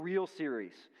Real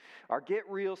series. Our Get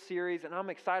Real series, and I'm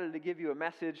excited to give you a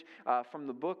message from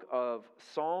the book of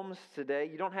Psalms today.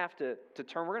 You don't have to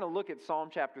turn. We're going to look at Psalm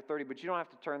chapter 30, but you don't have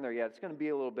to turn there yet. It's going to be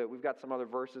a little bit. We've got some other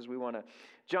verses we want to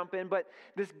jump in. But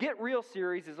this Get Real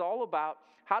series is all about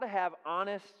how to have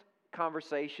honest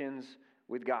conversations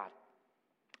with God.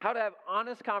 How to have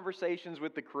honest conversations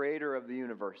with the creator of the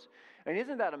universe. And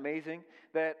isn't that amazing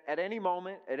that at any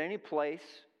moment, at any place,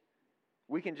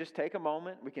 we can just take a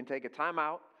moment, we can take a time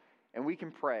out, and we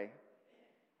can pray,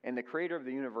 and the creator of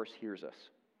the universe hears us.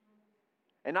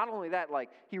 And not only that,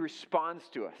 he responds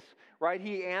to us, right?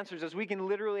 He answers us. We can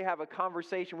literally have a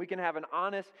conversation. We can have an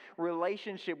honest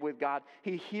relationship with God.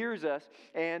 He hears us,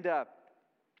 and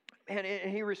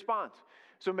he responds.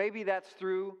 So maybe that's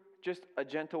through just a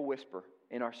gentle whisper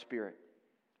in our spirit.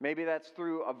 Maybe that's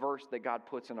through a verse that God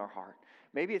puts in our heart.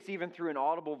 Maybe it's even through an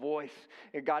audible voice,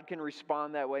 and God can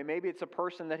respond that way. Maybe it's a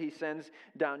person that He sends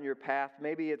down your path.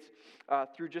 Maybe it's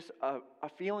through just a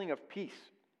feeling of peace.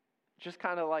 Just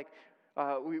kind of like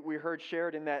we heard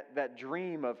shared in that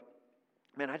dream of,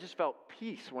 man, I just felt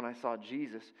peace when I saw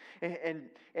Jesus.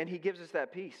 And He gives us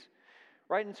that peace,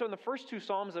 right? And so in the first two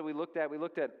Psalms that we looked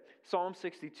at Psalm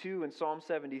 62 and Psalm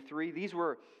 73. These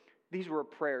were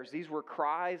prayers. These were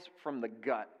cries from the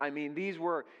gut. I mean, these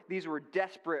were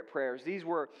desperate prayers. These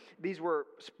were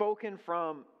spoken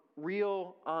from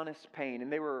real, honest pain, and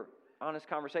they were honest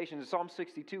conversations. In Psalm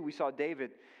 62, we saw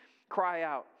David cry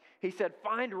out. He said,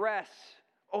 "Find rest,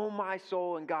 O my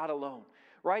soul, in God alone."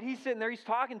 Right? He's sitting there, he's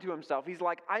talking to himself. He's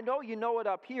like, I know you know it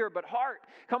up here, but heart,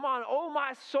 come on, oh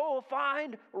my soul,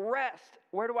 find rest.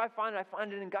 Where do I find it? I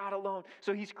find it in God alone.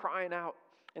 So he's crying out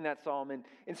in that psalm. And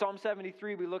in Psalm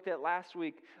 73, we looked at last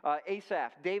week,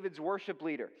 Asaph, David's worship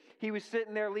leader. He was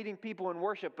sitting there leading people in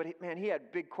worship, but he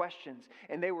had big questions,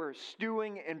 and they were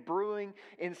stewing and brewing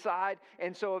inside.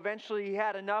 And so eventually he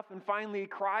had enough, and finally he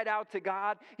cried out to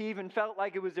God. He even felt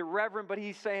like it was irreverent, but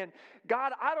he's saying,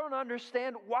 God, I don't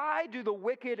understand. Why do the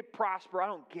wicked prosper? I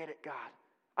don't get it, God.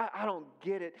 I don't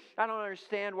get it. I don't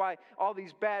understand why all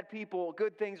these bad people,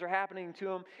 good things are happening to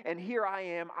them. And here I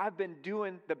am. I've been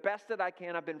doing the best that I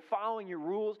can. I've been following your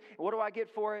rules. And what do I get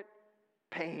for it?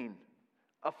 Pain,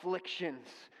 afflictions,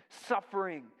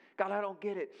 suffering. God, I don't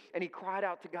get it. And he cried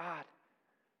out to God.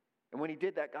 And when he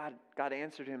did that, God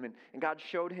answered him. And God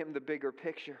showed him the bigger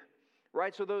picture.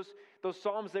 Right? So those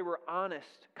Psalms, they were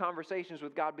honest conversations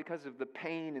with God because of the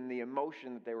pain and the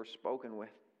emotion that they were spoken with.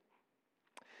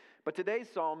 But today's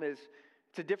psalm it's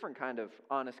a different kind of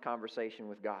honest conversation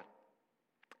with God.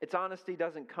 Its honesty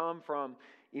doesn't come from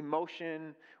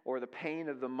emotion or the pain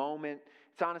of the moment.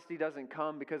 Its honesty doesn't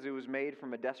come because it was made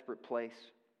from a desperate place.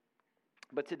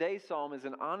 But today's psalm is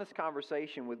an honest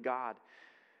conversation with God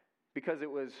because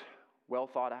it was well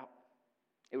thought out.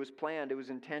 It was planned. It was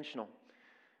intentional.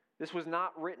 This was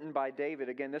not written by David.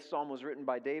 Again, this psalm was written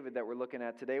by David that we're looking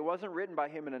at today. It wasn't written by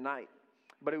him in a night,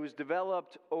 but it was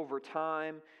developed over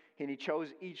time. And he chose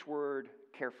each word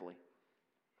carefully.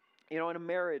 You know, in a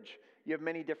marriage, you have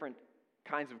many different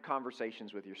kinds of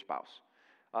conversations with your spouse.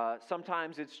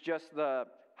 Sometimes it's just the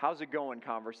how's it going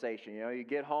conversation. You know, you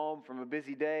get home from a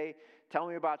busy day, tell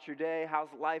me about your day, how's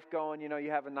life going? You know,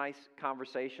 you have a nice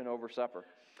conversation over supper.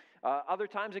 Other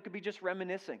times it could be just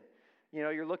reminiscing. You know,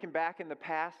 you're looking back in the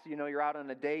past, you know, you're out on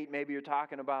a date, maybe you're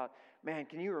talking about, man,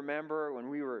 can you remember when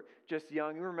we were just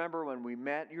young? You remember when we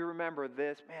met? You remember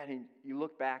this? Man, and you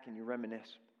look back and you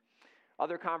reminisce.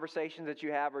 Other conversations that you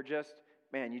have are just,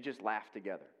 man, you just laugh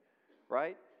together,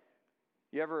 right?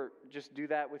 You ever just do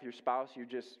that with your spouse? You're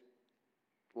just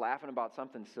laughing about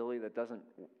something silly that doesn't,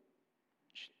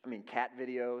 cat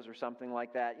videos or something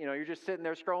like that. You know, you're just sitting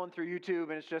there scrolling through YouTube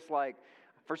and it's just like,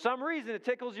 for some reason, it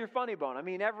tickles your funny bone. I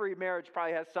mean, every marriage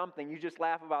probably has something you just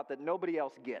laugh about that nobody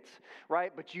else gets,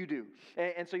 right? But you do.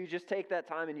 And so you just take that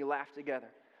time and you laugh together.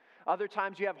 Other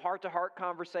times you have heart-to-heart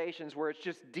conversations where it's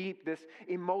just deep, this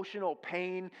emotional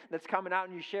pain that's coming out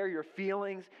and you share your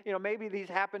feelings. You know, maybe these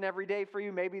happen every day for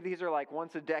you. Maybe these are like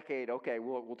once a decade. Okay,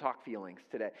 we'll talk feelings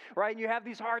today, right? And you have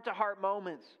these heart-to-heart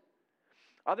moments.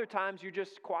 Other times you're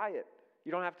just quiet.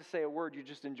 You don't have to say a word. You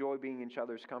just enjoy being in each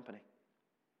other's company.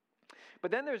 But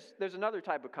then there's another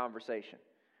type of conversation.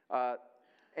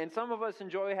 And some of us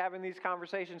enjoy having these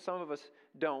conversations, some of us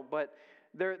don't. But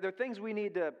they're things we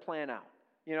need to plan out.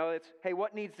 You know, it's, hey,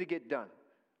 what needs to get done?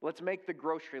 Let's make the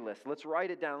grocery list. Let's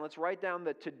write it down. Let's write down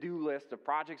the to-do list of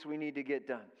projects we need to get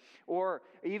done. Or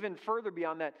even further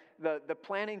beyond that, the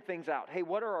planning things out. Hey,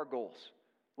 what are our goals?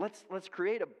 Let's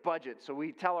create a budget so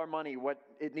we tell our money what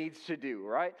it needs to do,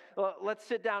 right? Let's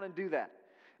sit down and do that.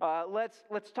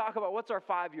 Let's talk about what's our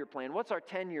 5-year plan, what's our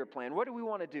 10-year plan, what do we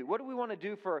want to do, what do we want to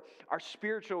do for our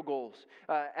spiritual goals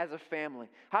as a family,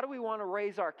 how do we want to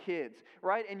raise our kids,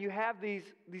 right? And you have these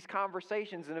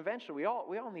conversations, and eventually we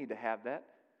all need to have that.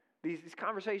 These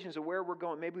conversations of where we're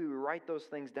going. Maybe we write those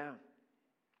things down.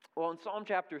 Well, in Psalm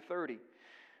chapter 30,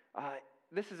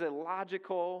 this is a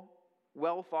logical,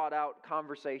 well thought out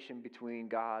conversation between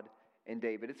God and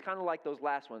David. It's kind of like those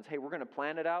last ones. Hey, we're going to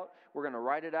plan it out. We're going to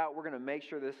write it out. We're going to make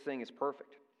sure this thing is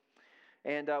perfect.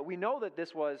 And we know that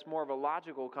this was more of a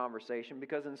logical conversation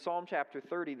because in Psalm chapter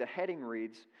 30, the heading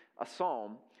reads, a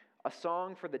psalm, a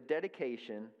song for the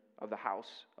dedication of the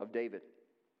house of David.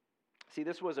 See,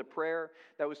 this was a prayer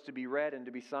that was to be read and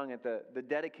to be sung at the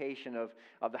dedication of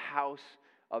the house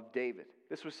of David.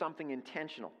 This was something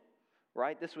intentional,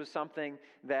 right? This was something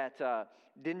that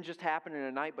didn't just happen in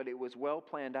a night, but it was well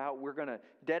planned out. We're going to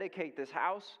dedicate this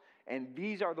house, and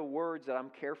these are the words that I'm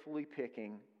carefully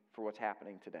picking for what's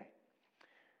happening today.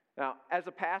 Now, as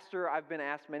a pastor, I've been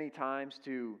asked many times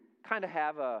to kind of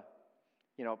have a,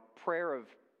 prayer of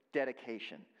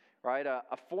dedication. Right, a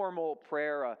formal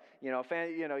prayer,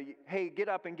 hey, get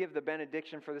up and give the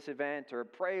benediction for this event, or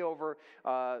pray over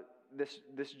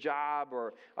this job,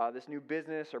 or this new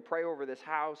business, or pray over this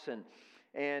house.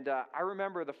 And I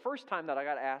remember the first time that I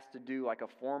got asked to do like a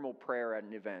formal prayer at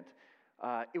an event.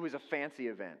 It was a fancy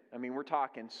event. I mean, we're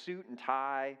talking suit and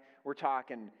tie. We're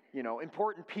talking,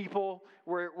 important people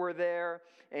were there.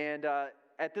 And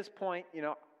at this point,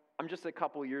 I'm just a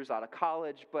couple years out of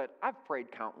college, but I've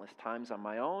prayed countless times on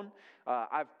my own.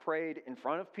 I've prayed in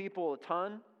front of people a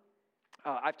ton.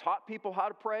 I've taught people how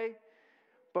to pray.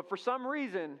 But for some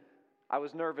reason, I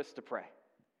was nervous to pray,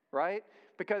 right?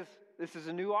 Because this is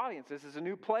a new audience. This is a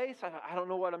new place. I don't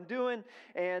know what I'm doing.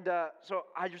 And so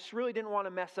I just really didn't want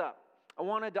to mess up. I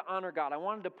wanted to honor God. I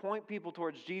wanted to point people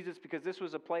towards Jesus because this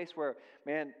was a place where,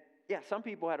 some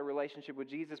people had a relationship with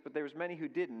Jesus, but there was many who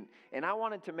didn't. And I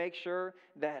wanted to make sure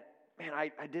that,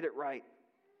 I did it right.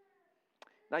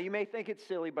 Now, you may think it's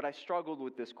silly, but I struggled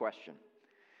with this question.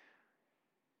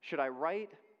 Should I write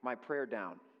my prayer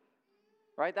down?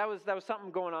 Right? That was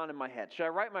something going on in my head. Should I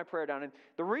write my prayer down? And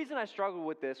the reason I struggled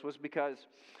with this was because,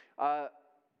 I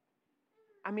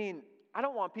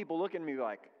don't want people looking at me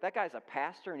like, that guy's a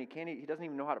pastor and he doesn't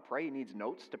even know how to pray. He needs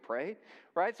notes to pray,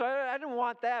 right? So I didn't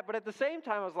want that. But at the same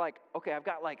time, I was like, okay, I've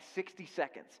got like 60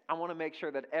 seconds. I want to make sure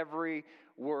that every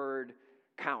word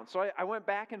counts. So I went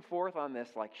back and forth on this,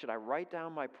 like, should I write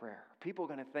down my prayer? Are people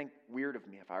going to think weird of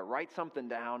me if I write something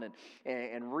down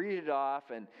and read it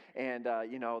off and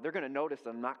they're going to notice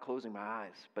that I'm not closing my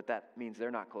eyes, but that means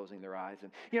they're not closing their eyes.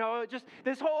 And, just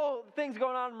this whole thing's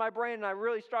going on in my brain, and I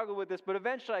really struggled with this, but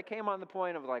eventually I came on the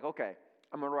point of like, okay,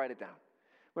 I'm going to write it down.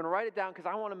 I'm going to write it down because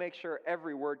I want to make sure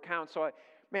every word counts. So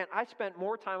I spent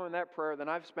more time on that prayer than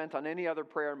I've spent on any other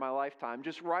prayer in my lifetime,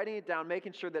 just writing it down,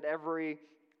 making sure that every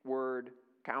word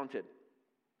counted.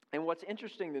 And what's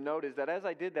interesting to note is that as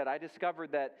I did that, I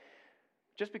discovered that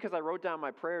just because I wrote down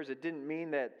my prayers, it didn't mean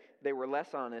that they were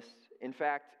less honest. In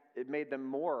fact, it made them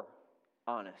more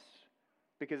honest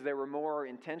because they were more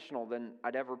intentional than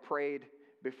I'd ever prayed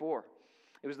before.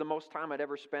 It was the most time I'd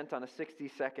ever spent on a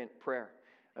 60-second prayer.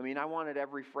 I wanted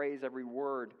every phrase, every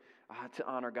word to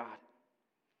honor God.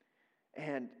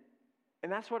 And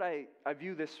that's what I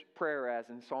view this prayer as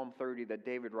in Psalm 30 that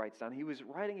David writes down. He was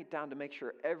writing it down to make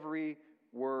sure every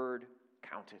word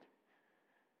counted.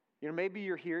 Maybe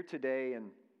you're here today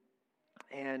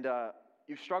and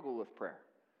you've struggled with prayer.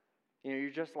 You're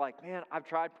just like, man, I've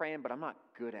tried praying, but I'm not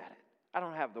good at it. I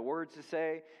don't have the words to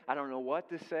say. I don't know what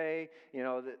to say.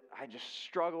 I just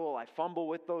struggle. I fumble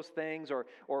with those things.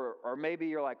 Or maybe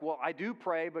you're like, well, I do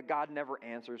pray, but God never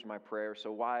answers my prayer.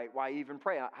 So why even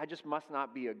pray? I just must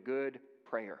not be a good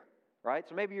prayer, right?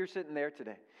 So maybe you're sitting there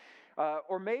today.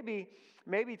 Or maybe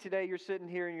today you're sitting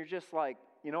here and you're just like,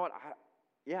 you know what?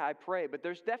 I pray, but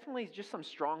there's definitely just some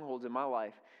strongholds in my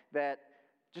life that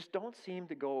just don't seem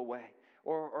to go away.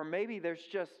 Or maybe there's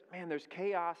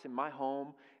chaos in my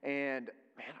home, and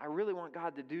I really want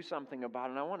God to do something about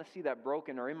it, and I want to see that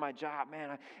broken. Or in my job,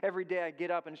 every day I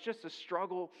get up and it's just a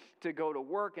struggle to go to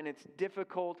work, and it's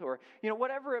difficult, or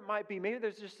whatever it might be. Maybe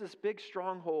there's just this big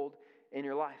stronghold in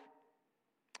your life.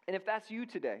 And if that's you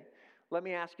today, let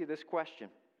me ask you this question,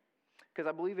 because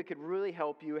I believe it could really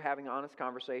help you having honest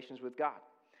conversations with God.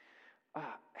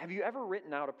 Have you ever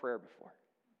written out a prayer before?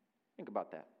 Think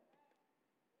about that.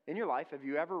 In your life, have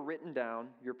you ever written down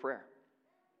your prayer?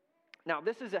 Now,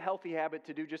 this is a healthy habit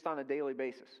to do just on a daily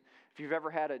basis. If you've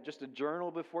ever had just a journal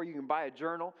before, you can buy a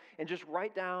journal and just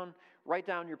write down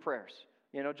your prayers.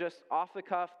 Just off the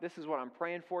cuff, this is what I'm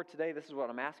praying for today. This is what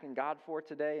I'm asking God for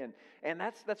today. And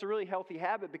that's a really healthy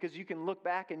habit because you can look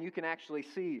back and you can actually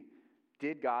see,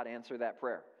 did God answer that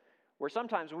prayer? Where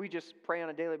sometimes when we just pray on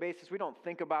a daily basis, we don't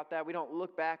think about that. We don't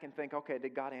look back and think, okay,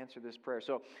 did God answer this prayer?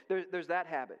 So there's that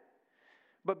habit.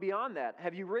 But beyond that,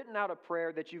 have you written out a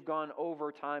prayer that you've gone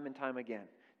over time and time again?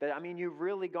 You've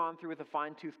really gone through with a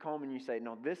fine-tooth comb and you say,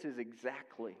 no, this is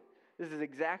exactly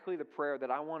the prayer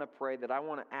that I want to pray, that I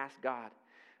want to ask God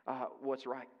what's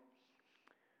right.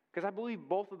 Because I believe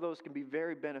both of those can be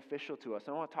very beneficial to us.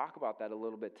 And I want to talk about that a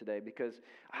little bit today because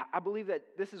I believe that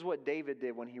this is what David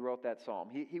did when he wrote that psalm.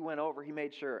 He went over, he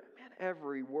made sure,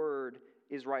 every word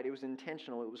is right. It was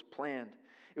intentional. It was planned.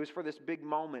 It was for this big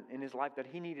moment in his life that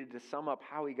he needed to sum up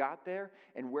how he got there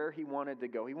and where he wanted to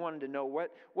go. He wanted to know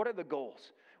what are the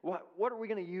goals? What are we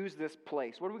going to use this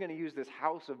place? What are we going to use this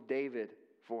house of David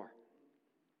for?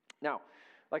 Now,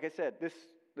 like I said, this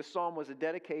psalm was a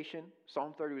dedication.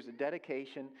 Psalm 30 was a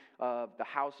dedication of the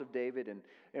house of David. And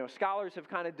scholars have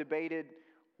kind of debated,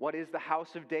 what is the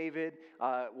house of David?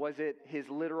 Was it his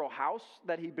literal house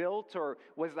that he built? Or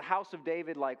was the house of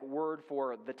David like word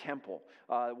for the temple?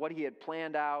 What he had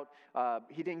planned out.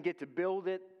 He didn't get to build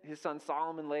it. His son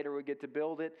Solomon later would get to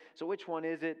build it. So which one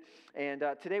is it? And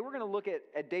today we're going to look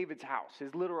at David's house,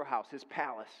 his literal house, his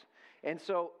palace. And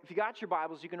so if you got your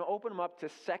Bibles, you can open them up to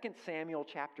 2 Samuel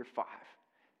chapter 5.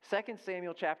 2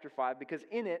 Samuel chapter 5, because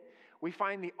in it, we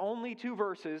find the only two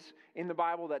verses in the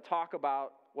Bible that talk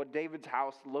about what David's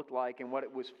house looked like and what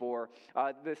it was for.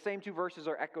 The same two verses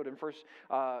are echoed in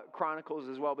 1 Chronicles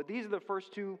as well. But these are the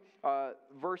first two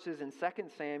verses in 2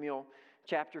 Samuel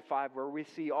chapter 5 where we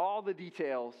see all the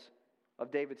details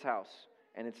of David's house.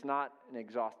 And it's not an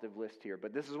exhaustive list here,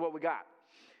 but this is what we got.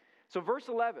 So verse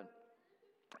 11,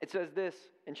 it says this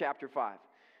in chapter 5.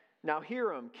 Now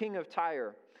Hiram, king of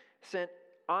Tyre, sent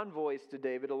envoys to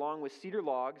David along with cedar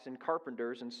logs and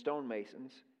carpenters and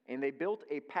stonemasons, and they built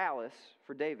a palace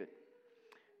for David.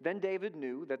 Then David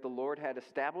knew that the Lord had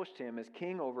established him as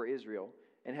king over Israel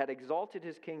and had exalted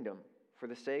his kingdom for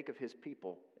the sake of his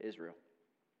people, Israel.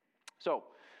 So,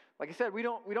 like I said, we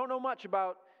don't know much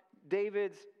about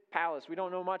David's palace. We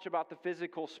don't know much about the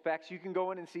physical specs. You can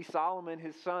go in and see Solomon,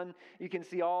 his son. You can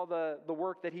see all the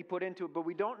work that he put into it, but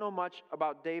we don't know much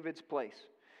about David's place.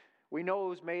 We know it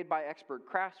was made by expert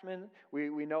craftsmen.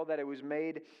 We know that it was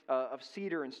made of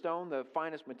cedar and stone, the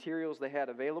finest materials they had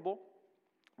available.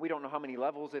 We don't know how many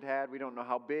levels it had. We don't know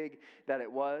how big that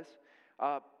it was.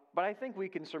 But I think we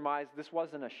can surmise this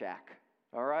wasn't a shack,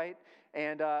 all right?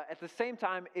 And at the same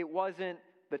time, it wasn't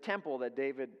the temple that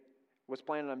David was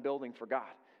planning on building for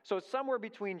God. So it's somewhere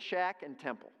between shack and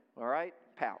temple, all right?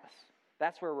 Palace.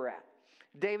 That's where we're at.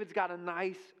 David's got a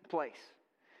nice place.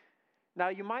 Now,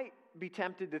 you might be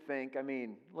tempted to think,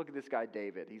 look at this guy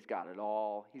David. He's got it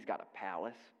all. He's got a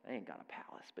palace. I ain't got a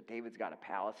palace, but David's got a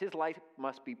palace. His life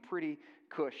must be pretty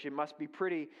cush. It must be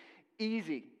pretty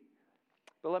easy.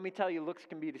 But let me tell you, looks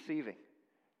can be deceiving.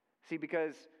 See,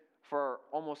 because for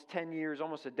almost 10 years,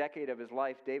 almost a decade of his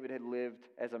life, David had lived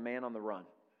as a man on the run.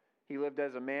 He lived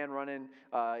as a man running.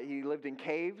 He lived in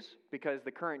caves because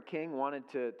the current king wanted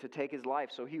to take his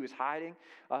life. So he was hiding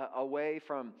away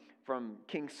from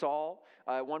King Saul.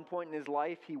 At one point in his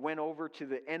life, he went over to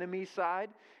the enemy side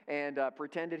and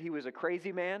pretended he was a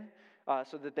crazy man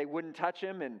so that they wouldn't touch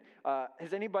him. And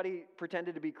has anybody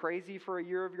pretended to be crazy for a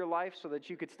year of your life so that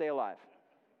you could stay alive?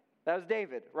 That was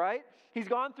David, right? He's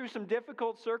gone through some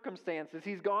difficult circumstances.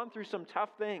 He's gone through some tough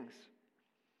things.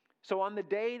 So on the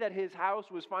day that his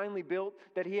house was finally built,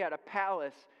 that he had a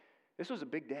palace, this was a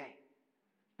big day.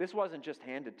 This wasn't just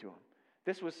handed to him.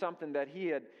 This was something that he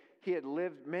had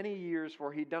lived many years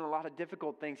for. He'd done a lot of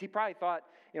difficult things. He probably thought,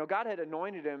 God had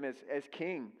anointed him as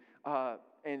king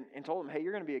and told him, hey,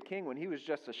 you're going to be a king, when he was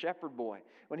just a shepherd boy,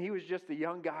 when he was just a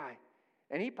young guy.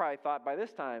 And he probably thought by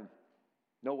this time,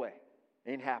 no way,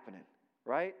 ain't happening,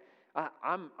 right?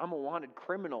 I'm a wanted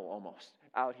criminal almost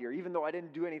out here. Even though I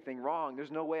didn't do anything wrong,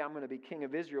 there's no way I'm going to be king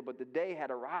of Israel. But the day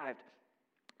had arrived,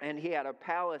 and he had a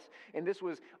palace, and this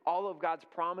was all of God's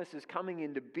promises coming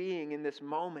into being in this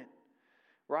moment,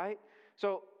 right?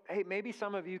 So, hey, maybe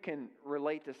some of you can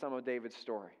relate to some of David's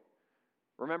story.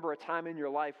 Remember a time in your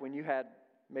life when you had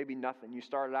maybe nothing. You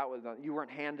started out with nothing. You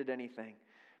weren't handed anything,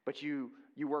 but you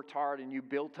worked hard and you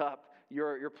built up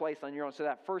your place on your own. So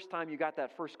that first time you got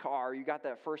that first car, you got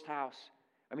that first house,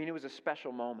 it was a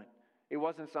special moment. It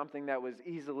wasn't something that was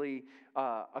easily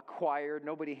acquired.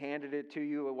 Nobody handed it to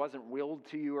you. It wasn't willed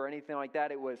to you or anything like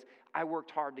that. It was, I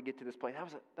worked hard to get to this place.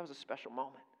 That was a special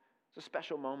moment. It was a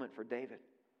special moment for David.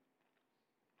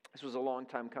 This was a long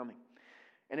time coming.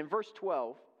 And in verse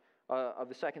 12 of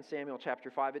the 2 Samuel chapter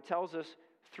 5, it tells us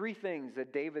three things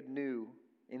that David knew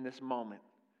in this moment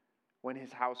when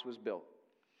his house was built.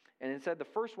 And it said the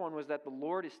first one was that the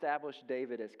Lord established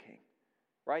David as king.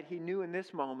 Right? He knew in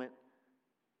this moment,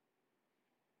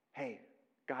 hey,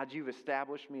 God, you've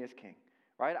established me as king.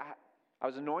 Right? I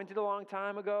was anointed a long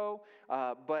time ago,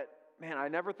 but man, I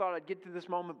never thought I'd get to this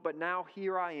moment, but now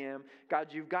here I am. God,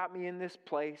 you've got me in this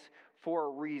place for a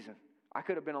reason. I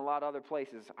could have been a lot of other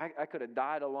places. I could have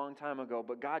died a long time ago,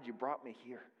 but God, you brought me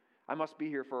here. I must be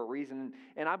here for a reason.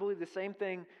 And I believe the same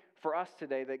thing for us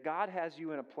today, that God has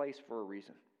you in a place for a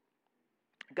reason.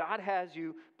 God has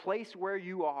you placed where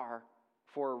you are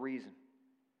for a reason.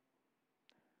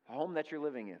 The home that you're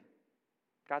living in,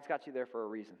 God's got you there for a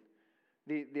reason.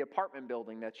 The apartment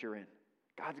building that you're in,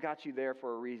 God's got you there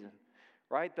for a reason.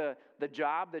 Right? The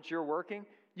job that you're working,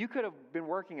 you could have been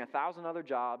working 1,000 other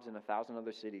jobs in 1,000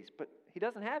 other cities, but He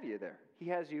doesn't have you there. He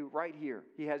has you right here.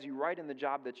 He has you right in the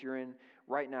job that you're in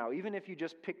right now. Even if you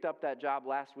just picked up that job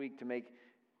last week to make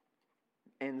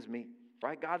ends meet.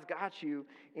 Right? God's got you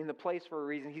in the place for a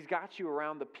reason. He's got you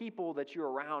around the people that you're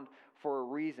around for a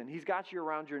reason. He's got you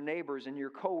around your neighbors and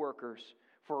your coworkers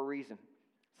for a reason.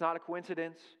 It's not a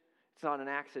coincidence. It's not an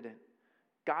accident.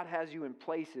 God has you in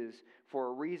places for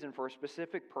a reason, for a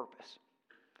specific purpose.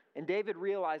 And David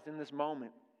realized in this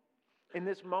moment,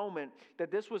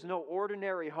 that this was no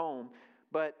ordinary home,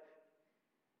 but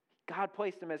God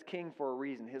placed him as king for a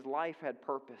reason. His life had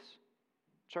purpose.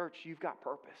 Church, you've got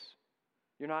purpose.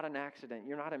 You're not an accident.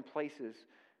 You're not in places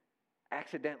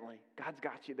accidentally. God's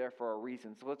got you there for a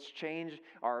reason. So let's change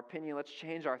our opinion. Let's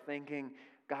change our thinking.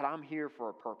 God, I'm here for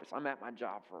a purpose. I'm at my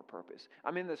job for a purpose.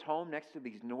 I'm in this home next to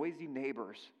these noisy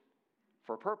neighbors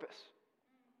for a purpose.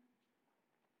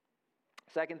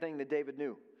 Second thing that David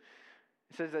knew.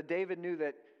 It says that David knew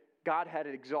that God had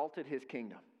exalted his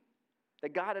kingdom.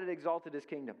 That God had exalted his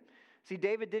kingdom. See,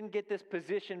 David didn't get this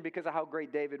position because of how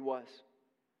great David was.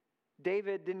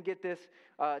 David didn't get this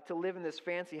to live in this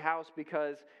fancy house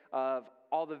because of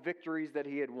all the victories that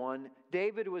he had won.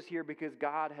 David was here because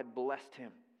God had blessed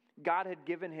him. God had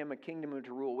given him a kingdom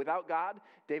to rule. Without God,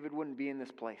 David wouldn't be in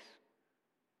this place.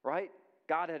 Right?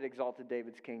 God had exalted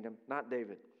David's kingdom, not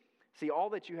David. See, all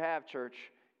that you have, church,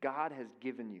 God has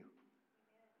given you.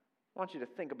 I want you to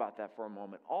think about that for a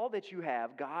moment. All that you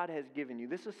have, God has given you.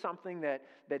 This is something that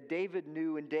David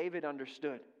knew and David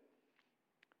understood.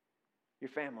 Your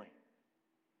family.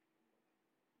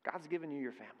 God's given you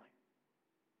your family.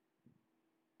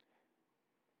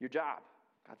 Your job.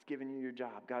 God's given you your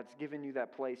job. God's given you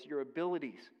that place. Your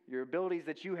abilities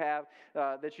that you have,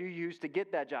 that you use to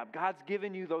get that job. God's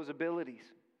given you those abilities.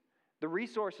 The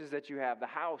resources that you have, the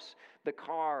house, the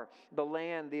car, the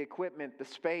land, the equipment, the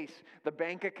space, the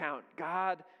bank account.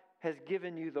 God has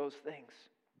given you those things.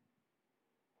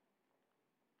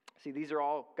 See, these are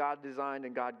all God designed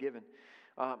and God given.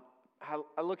 I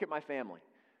look at my family,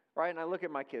 right? And I look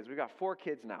at my kids. We've got 4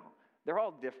 kids now. They're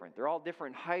all different. They're all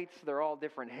different heights. They're all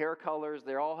different hair colors.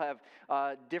 They all have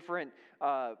different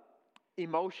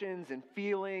emotions and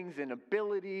feelings and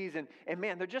abilities. And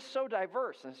man, they're just so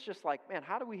diverse. And it's just like, man,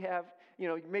 how do we have,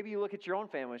 maybe you look at your own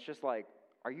family. It's just like,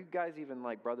 are you guys even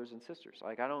like brothers and sisters?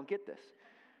 Like, I don't get this,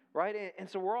 right? And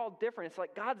so we're all different. It's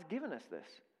like God's given us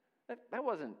this. That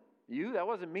wasn't you. That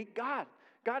wasn't me. God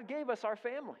gave us our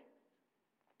family.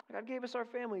 God gave us our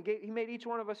family. He made each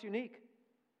one of us unique.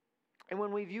 And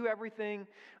when we view everything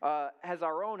as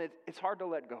our own, it's hard to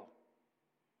let go.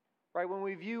 Right? When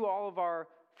we view all of our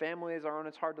family as our own,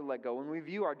 it's hard to let go. When we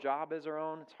view our job as our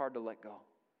own, it's hard to let go.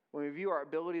 When we view our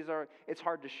abilities, it's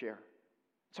hard to share.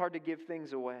 It's hard to give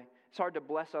things away. It's hard to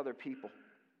bless other people.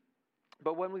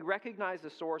 But when we recognize the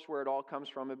source where it all comes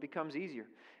from, it becomes easier.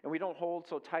 And we don't hold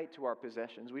so tight to our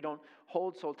possessions. We don't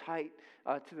hold so tight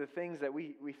to the things that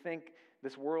we think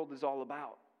this world is all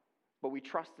about. But we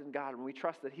trust in God, and we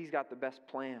trust that He's got the best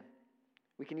plan.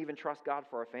 We can even trust God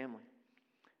for our family.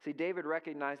 See, David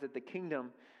recognized that the kingdom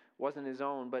wasn't his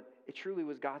own, but it truly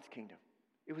was God's kingdom.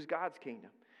 It was God's kingdom.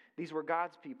 These were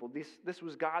God's people. This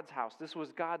was God's house. This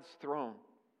was God's throne.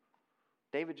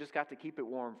 David just got to keep it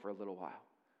warm for a little while.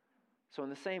 So in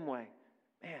the same way,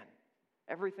 man,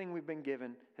 everything we've been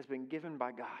given has been given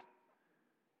by God.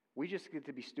 We just get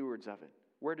to be stewards of it.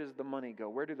 Where does the money go?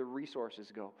 Where do the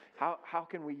resources go? How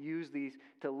can we use these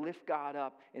to lift God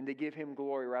up and to give Him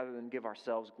glory rather than give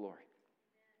ourselves glory?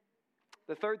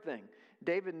 The third thing,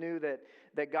 David knew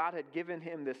that God had given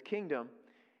him this kingdom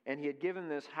and He had given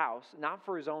this house, not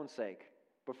for his own sake,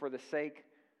 but for the sake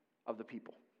of the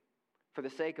people, for the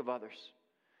sake of others.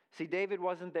 See, David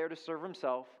wasn't there to serve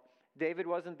himself. David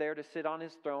wasn't there to sit on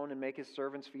his throne and make his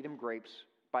servants feed him grapes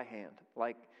by hand.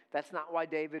 Like, that's not why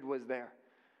David was there.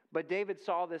 But David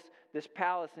saw this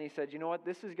palace and he said, you know what,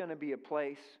 this is going to be a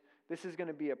place. This is going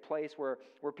to be a place where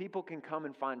people can come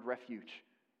and find refuge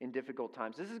in difficult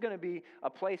times. This is going to be a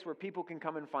place where people can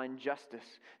come and find justice.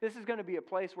 This is going to be a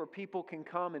place where people can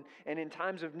come and in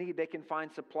times of need, they can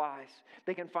find supplies.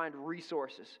 They can find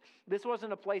resources. This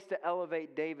wasn't a place to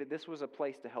elevate David. This was a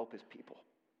place to help his people.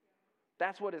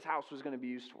 That's what his house was going to be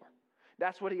used for.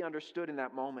 That's what he understood in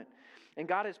that moment. And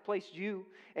God has placed you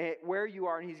where you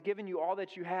are, and He's given you all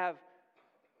that you have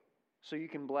so you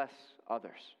can bless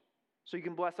others. So you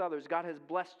can bless others. God has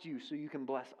blessed you so you can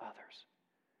bless others.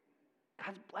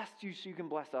 God's blessed you so you can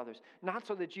bless others. Not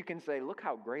so that you can say, look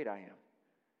how great I am.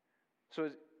 So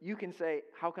you can say,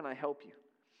 how can I help you?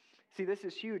 See, this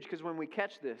is huge because when we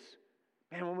catch this,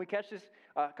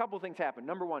 a couple things happen.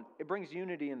 Number one, it brings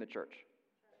unity in the church.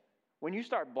 When you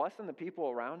start blessing the people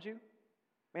around you,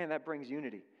 man, that brings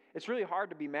unity. It's really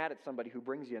hard to be mad at somebody who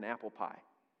brings you an apple pie.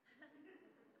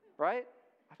 Right?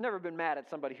 I've never been mad at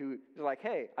somebody who is like,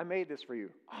 hey, I made this for you.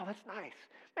 Oh, that's nice.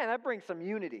 Man, that brings some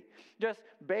unity. Just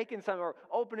baking something or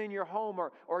opening your home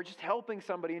or just helping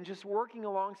somebody and just working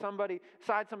alongside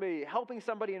somebody, helping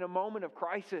somebody in a moment of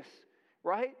crisis,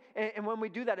 right? And when we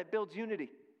do that, it builds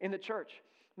unity in the church.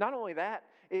 Not only that,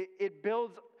 it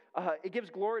gives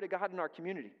glory to God in our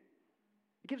community.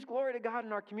 It gives glory to God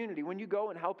in our community when you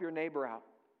go and help your neighbor out.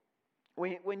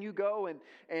 When you go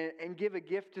and give a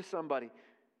gift to somebody,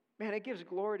 man, it gives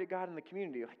glory to God in the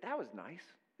community. Like, that was nice.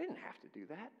 They didn't have to do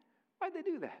that. Why'd they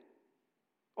do that?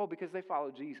 Oh, because they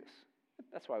followed Jesus.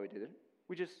 That's why we did it.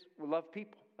 We love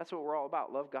people. That's what we're all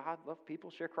about. Love God, love people,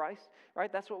 share Christ,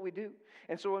 right? That's what we do.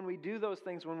 And so when we do those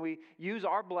things, when we use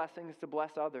our blessings to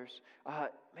bless others,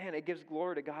 man, it gives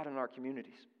glory to God in our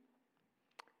communities.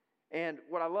 And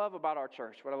what I love about our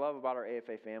church, what I love about our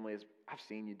AFA family is I've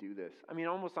seen you do this. I mean,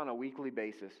 almost on a weekly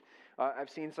basis. I've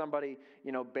seen somebody,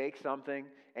 bake something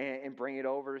and bring it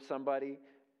over to somebody,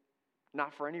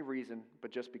 not for any reason,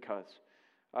 but just because.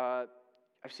 I've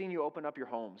seen you open up your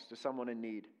homes to someone in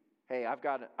need. Hey, I've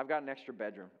got an extra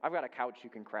bedroom. I've got a couch you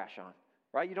can crash on.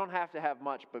 Right? You don't have to have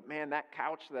much, but man, that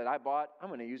couch that I bought, I'm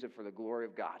going to use it for the glory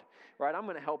of God. Right? I'm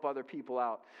going to help other people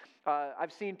out.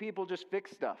 I've seen people just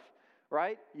fix stuff.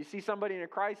 Right? You see somebody in a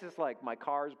crisis like, my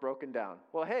car's broken down.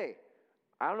 Well, hey,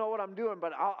 I don't know what I'm doing,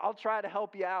 but I'll try to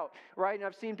help you out. Right? And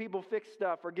I've seen people fix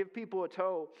stuff or give people a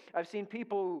tow. I've seen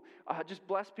people just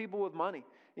bless people with money.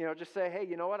 Just say, hey,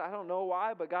 you know what? I don't know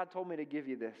why, but God told me to give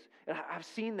you this. And I've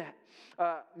seen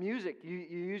that. Music, you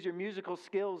use your musical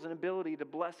skills and ability to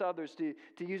bless others, to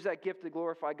use that gift to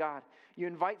glorify God. You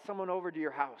invite someone over to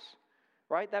your house.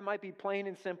 Right? That might be plain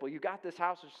and simple. You got this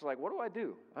house, it's just like, what do I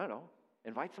do? I don't know.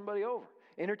 Invite somebody over.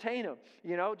 Entertain them.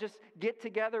 Just get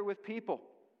together with people.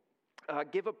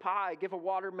 Give a pie. Give a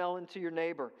watermelon to your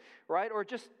neighbor. Right? Or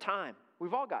just time.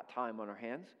 We've all got time on our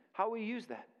hands. How will we use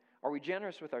that? Are we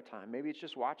generous with our time? Maybe it's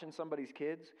just watching somebody's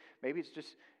kids. Maybe it's just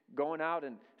going out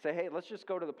and say, hey, let's just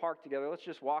go to the park together. Let's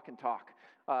just walk and talk.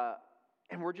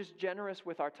 And we're just generous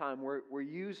with our time.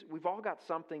 We've all got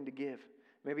something to give.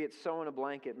 Maybe it's sewing a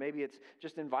blanket. Maybe it's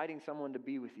just inviting someone to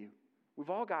be with you. We've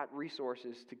all got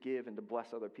resources to give and to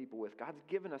bless other people with. God's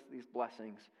given us these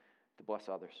blessings to bless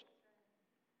others.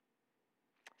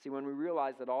 See, when we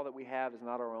realize that all that we have is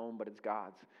not our own, but it's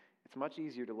God's, it's much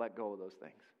easier to let go of those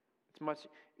things. It's much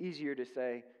easier to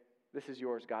say, this is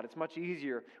yours, God. It's much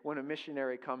easier when a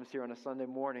missionary comes here on a Sunday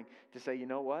morning to say, you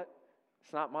know what?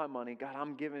 It's not my money. God,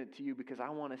 I'm giving it to you because I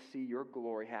want to see your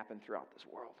glory happen throughout this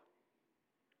world.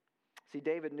 See,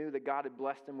 David knew that God had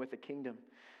blessed him with a kingdom,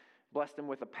 blessed him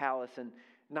with a palace, and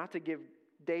not to give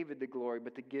David the glory,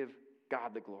 but to give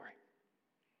God the glory.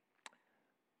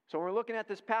 So when we're looking at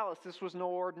this palace, this was no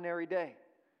ordinary day.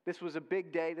 This was a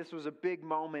big day. This was a big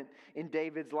moment in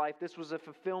David's life. This was a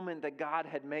fulfillment that God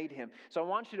had made him. So I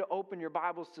want you to open your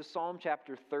Bibles to Psalm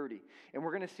chapter 30. And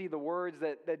we're going to see the words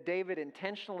that David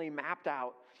intentionally mapped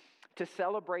out to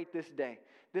celebrate this day.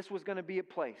 This was going to be a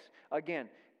place. Again,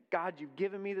 God, you've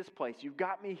given me this place. You've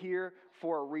got me here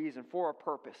for a reason, for a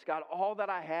purpose. God, all that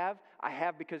I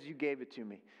have because you gave it to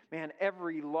me. Man,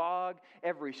 every log,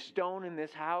 every stone in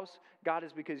this house, God,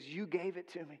 is because you gave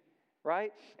it to me.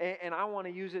 Right? And I want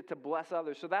to use it to bless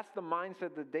others. So that's the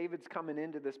mindset that David's coming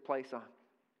into this place on.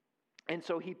 And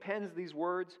so he pens these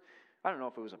words. I don't know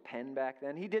if it was a pen back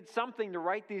then. He did something to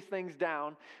write these things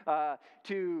down.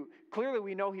 Clearly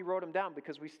we know he wrote them down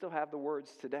because we still have the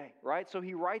words today. Right? So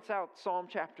he writes out Psalm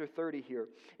chapter 30 here.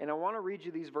 And I want to read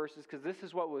you these verses because this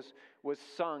is what was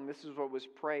sung. This is what was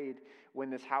prayed when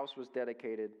this house was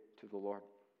dedicated to the Lord.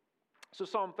 So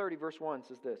Psalm 30 verse 1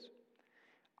 says this.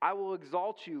 I will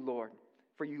exalt you, Lord,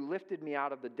 for you lifted me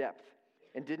out of the depth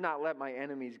and did not let my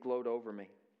enemies gloat over me.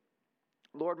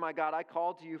 Lord my God, I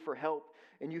called to you for help,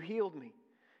 and you healed me.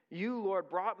 You, Lord,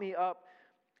 brought me up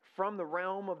from the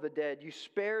realm of the dead. You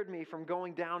spared me from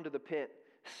going down to the pit.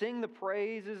 Sing the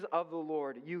praises of the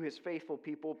Lord, you his faithful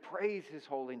people. Praise his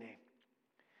holy name.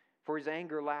 For his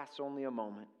anger lasts only a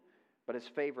moment, but his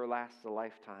favor lasts a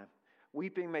lifetime.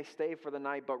 Weeping may stay for the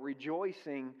night, but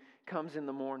rejoicing comes in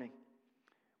the morning.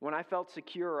 When I felt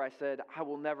secure, I said, I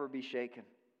will never be shaken.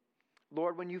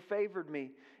 Lord, when you favored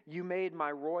me, you made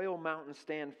my royal mountain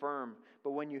stand firm.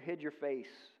 But when you hid your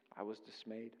face, I was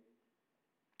dismayed.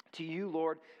 To you,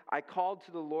 Lord, I called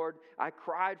to the Lord. I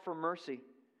cried for mercy.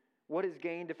 What is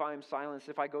gained if I am silenced?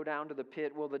 If I go down to the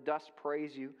pit, will the dust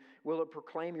praise you? Will it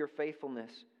proclaim your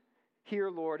faithfulness? Hear,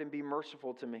 Lord, and be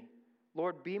merciful to me.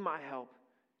 Lord, be my help.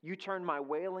 You turned my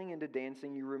wailing into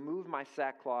dancing. You removed my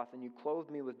sackcloth, and you clothed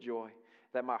me with joy,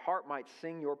 that my heart might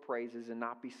sing your praises and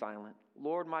not be silent.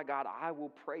 Lord, my God, I will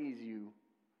praise you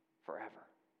forever.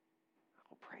 I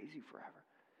will praise you forever.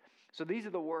 So these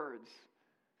are the words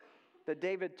that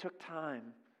David took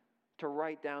time to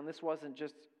write down. This wasn't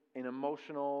just an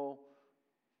emotional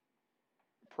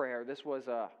prayer. This was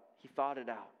he thought it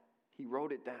out. He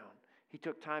wrote it down. He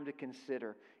took time to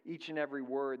consider each and every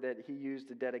word that he used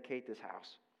to dedicate this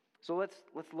house. So let's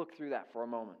look through that for a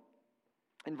moment.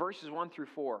 In verses 1 through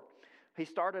 4, he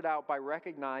started out by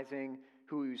recognizing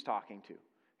who he was talking to.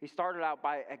 He started out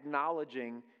by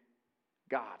acknowledging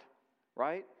God,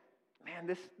 right? Man,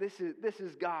 this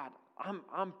is God.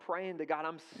 I'm praying to God.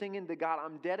 I'm singing to God.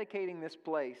 I'm dedicating this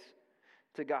place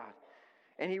to God.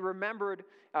 And he remembered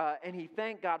and he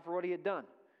thanked God for what he had done.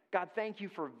 God, thank you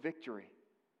for victory.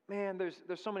 Man, there's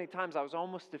so many times I was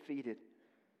almost defeated.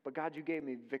 But God, you gave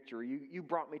me victory. You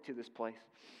brought me to this place.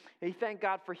 And he thanked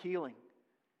God for healing.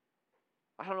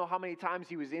 I don't know how many times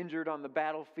he was injured on the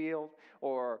battlefield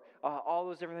or all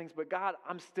those different things. But God,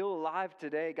 I'm still alive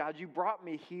today. God, you brought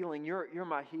me healing. You're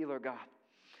my healer, God.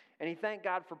 And he thanked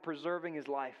God for preserving his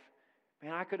life.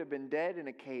 Man, I could have been dead in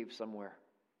a cave somewhere.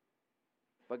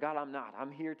 But God, I'm not.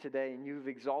 I'm here today, and you've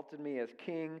exalted me as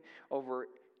king over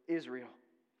Israel.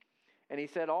 And he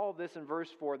said all of this in verse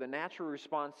 4, the natural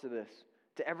response to this,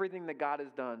 to everything that God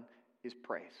has done, is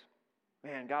praise.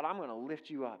 Man, God, I'm going to lift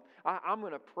you up. I'm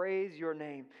going to praise your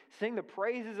name. Sing the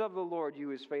praises of the Lord, you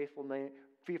his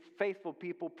faithful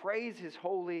people. Praise his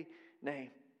holy name.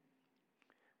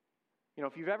 You know,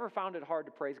 if you've ever found it hard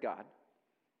to praise God,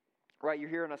 right, you're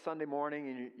here on a Sunday morning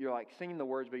and you're like singing the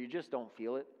words, but you just don't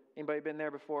feel it. Anybody been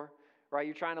there before? Right,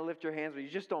 you're trying to lift your hands, but you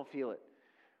just don't feel it.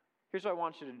 Here's what I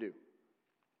want you to do.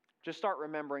 Just start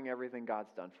remembering everything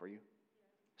God's done for you.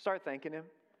 Start thanking him,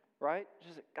 right?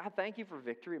 Just, God, thank you for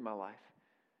victory in my life.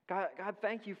 God,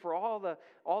 thank you for all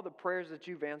the prayers that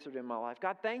you've answered in my life.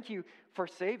 God, thank you for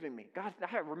saving me. God,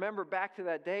 I remember back to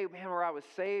that day, man, where I was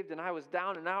saved and I was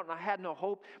down and out and I had no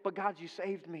hope, but God, you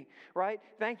saved me, right?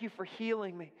 Thank you for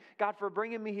healing me. God, for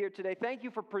bringing me here today. Thank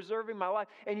you for preserving my life.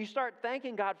 And you start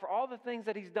thanking God for all the things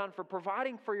that he's done, for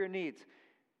providing for your needs.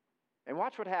 And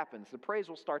watch what happens. The praise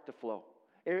will start to flow.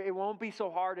 It won't be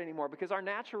so hard anymore because our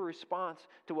natural response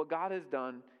to what God has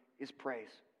done is praise.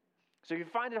 So if you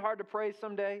find it hard to praise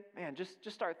someday, man, just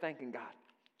start thanking God.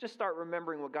 Just start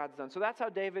remembering what God's done. So that's how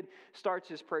David starts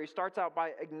his prayer. He starts out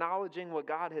by acknowledging what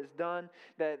God has done,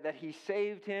 that he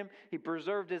saved him, he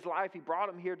preserved his life, he brought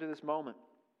him here to this moment.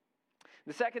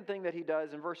 The second thing that he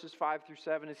does in verses 5 through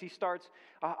 7 is he starts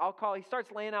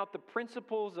laying out the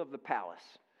principles of the palace.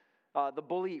 The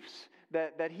beliefs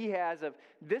that he has of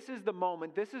this is the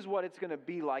moment, this is what it's going to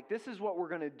be like, this is what we're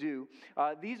going to do.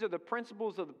 These are the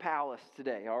principles of the palace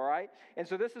today, all right? And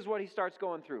so this is what he starts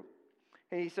going through.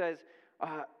 And he says,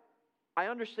 I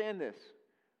understand this.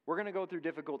 We're going to go through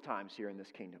difficult times here in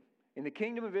this kingdom. In the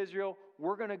kingdom of Israel,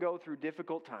 we're going to go through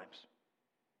difficult times.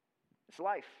 It's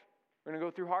life. We're going to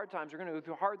go through hard times. We're going to go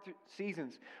through hard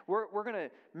seasons. We're going to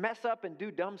mess up and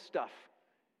do dumb stuff.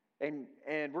 And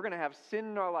we're going to have sin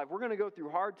in our life. We're going to go through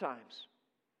hard times.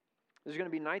 There's going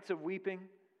to be nights of weeping.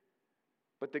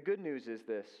 But the good news is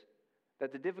this,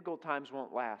 that the difficult times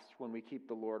won't last when we keep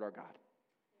the Lord our God.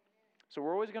 So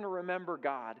we're always going to remember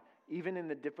God, even in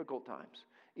the difficult times.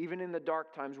 Even in the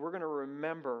dark times, we're going to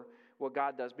remember what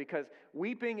God does. Because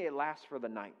weeping, it lasts for the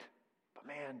night. But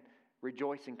man,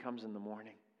 rejoicing comes in the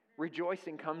morning.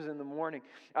 Rejoicing comes in the morning.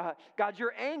 God,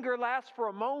 your anger lasts for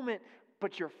a moment,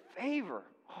 but your favor,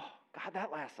 oh, God,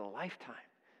 that lasts a lifetime.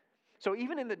 So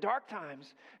even in the dark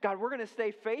times, God, we're going to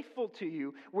stay faithful to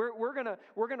you. We're going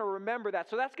to remember that.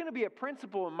 So that's going to be a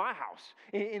principle in my house.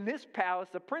 In this palace,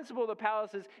 the principle of the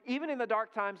palace is even in the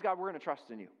dark times, God, we're going to trust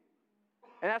in you.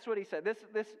 And that's what he said.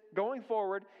 This going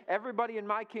forward, everybody in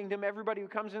my kingdom, everybody who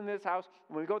comes in this house,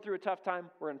 when we go through a tough time,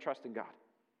 we're going to trust in God.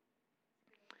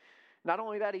 Not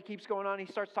only that, he keeps going on, he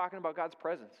starts talking about God's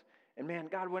presence. And man,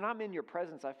 God, when I'm in your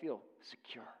presence, I feel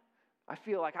secure. I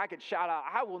feel like I could shout out,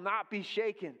 I will not be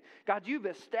shaken. God, you've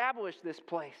established this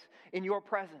place in your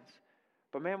presence.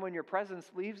 But man, when your presence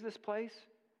leaves this place,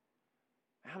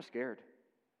 I'm scared.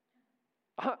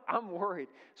 I'm worried.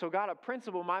 So God, a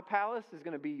principle, my palace is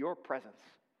going to be your presence,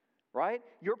 right?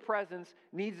 Your presence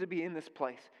needs to be in this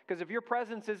place. Because if your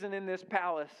presence isn't in this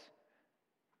palace,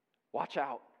 watch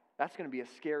out. That's going to be a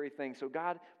scary thing. So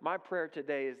God, my prayer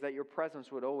today is that your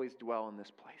presence would always dwell in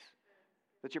this place.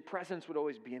 That your presence would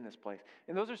always be in this place.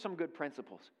 And those are some good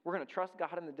principles. We're going to trust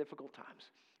God in the difficult times.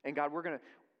 And God, we're going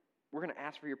to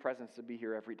ask for your presence to be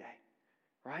here every day,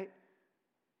 right?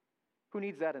 Who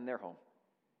needs that in their home,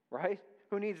 right?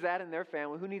 Who needs that in their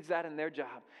family? Who needs that in their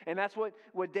job? And that's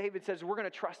what David says. We're going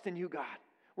to trust in you, God.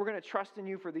 We're going to trust in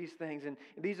you for these things. And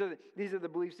these are the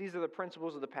beliefs. These are the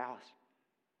principles of the palace.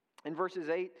 In verses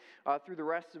 8 through the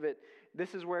rest of it,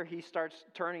 this is where he starts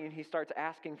turning and he starts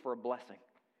asking for a blessing,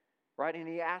 right? And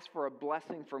he asks for a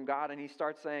blessing from God and he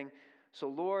starts saying, so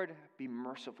Lord, be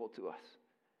merciful to us.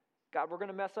 God, we're going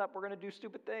to mess up. We're going to do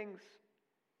stupid things.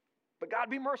 But God,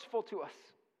 be merciful to us.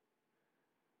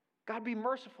 God, be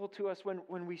merciful to us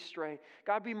when we stray.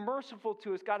 God, be merciful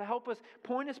to us. God, help us,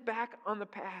 point us back on the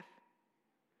path.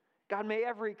 God, may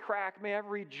every crack, may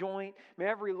every joint, may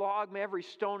every log, may every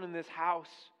stone in this house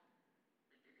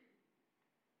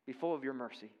be full of your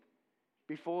mercy,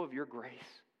 be full of your grace.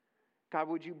 God,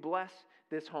 would you bless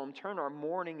this home? Turn our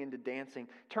mourning into dancing.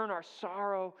 Turn our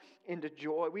sorrow into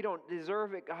joy. We don't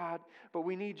deserve it, God, but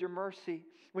we need your mercy.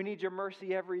 We need your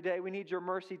mercy every day. We need your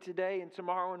mercy today and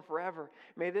tomorrow and forever.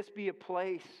 May this be a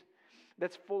place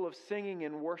that's full of singing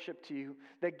and worship to you,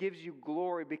 that gives you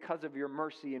glory because of your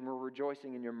mercy, and we're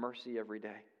rejoicing in your mercy every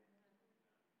day.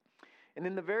 And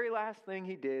then the very last thing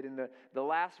he did in the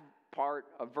last part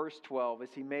of verse 12 is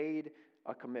he made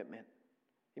a commitment.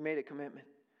 He made a commitment.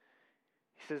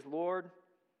 He says, Lord,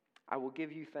 I will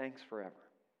give you thanks forever.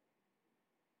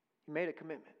 He made a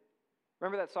commitment.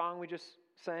 Remember that song we just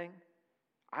sang?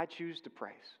 I choose to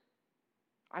praise.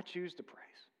 I choose to praise.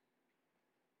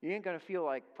 You ain't going to feel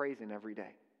like praising every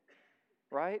day,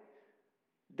 right?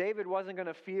 David wasn't going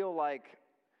to feel like,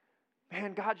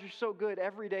 man, God, you're so good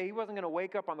every day. He wasn't going to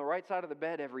wake up on the right side of the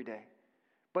bed every day.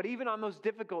 But even on those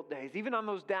difficult days, even on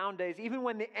those down days, even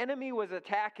when the enemy was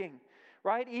attacking,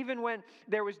 right? Even when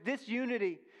there was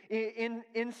disunity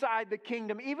inside the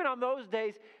kingdom, even on those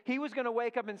days, he was going to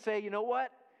wake up and say, you know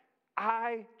what?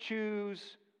 I choose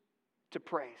to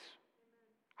praise.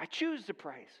 I choose to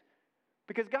praise.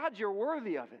 Because God, you're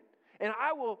worthy of it. And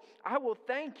I will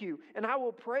thank you and I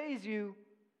will praise you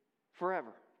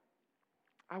forever.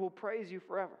 I will praise you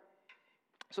forever.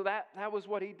 So that was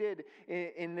what he did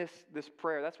in this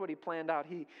prayer. That's what he planned out.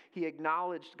 He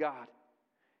acknowledged God.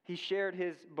 He shared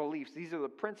his beliefs. These are the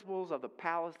principles of the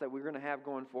palace that we're going to have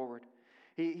going forward.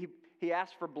 He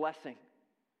asked for blessing.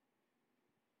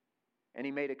 And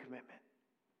he made a commitment.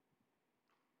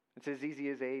 It's as easy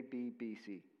as A, B, B,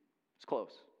 C. It's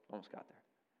close. Almost got there.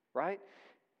 Right?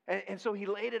 And so he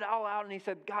laid it all out and he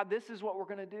said, God, this is what we're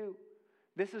going to do.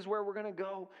 This is where we're going to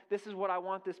go. This is what I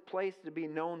want this place to be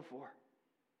known for.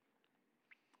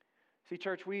 See,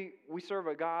 church, we serve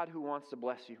a God who wants to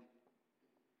bless you.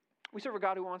 We serve a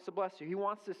God who wants to bless you. He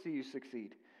wants to see you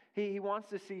succeed. He wants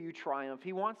to see you triumph.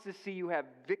 He wants to see you have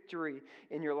victory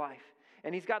in your life.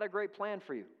 And he's got a great plan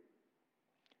for you.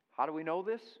 How do we know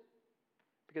this?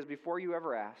 Because before you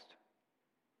ever asked,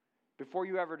 before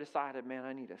you ever decided, man,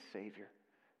 I need a Savior,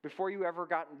 before you ever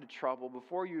got into trouble,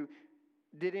 before you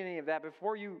did any of that,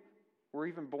 before you were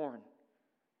even born,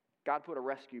 God put a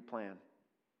rescue plan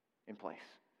in place.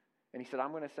 And he said,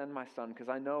 I'm going to send my son because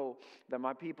I know that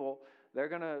my people, they're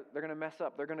going to mess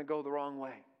up. They're going to go the wrong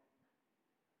way.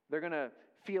 They're going to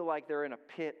feel like they're in a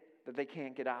pit that they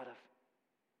can't get out of.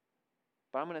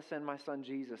 But I'm going to send my son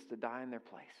Jesus to die in their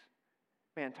place.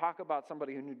 Man, talk about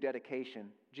somebody who knew dedication.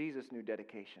 Jesus knew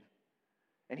dedication.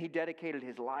 And he dedicated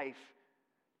his life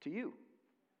to you.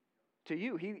 To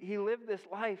you. He lived this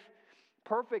life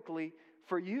perfectly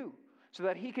for you so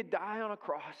that he could die on a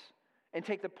cross and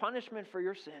take the punishment for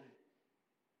your sin,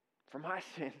 for my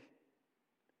sin,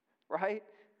 right?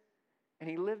 And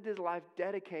he lived his life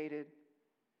dedicated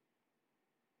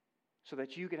so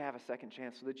that you could have a second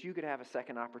chance, so that you could have a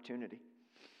second opportunity,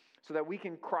 so that we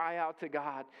can cry out to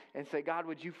God and say, God,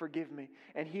 would you forgive me?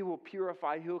 And he will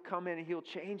purify, he'll come in and he'll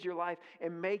change your life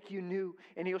and make you new,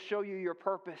 and he'll show you your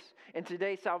purpose. And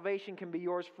today salvation can be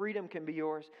yours, freedom can be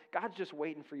yours. God's just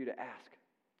waiting for you to ask.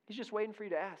 He's just waiting for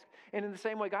you to ask. And in the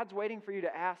same way, God's waiting for you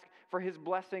to ask for his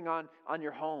blessing on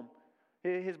your home,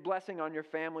 his blessing on your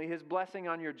family, his blessing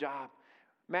on your job.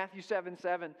 Matthew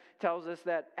 7:7 tells us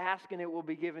that ask and it will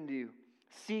be given to you.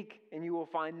 Seek and you will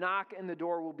find. Knock and the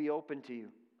door will be open to you.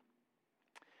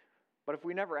 But if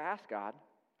we never ask God,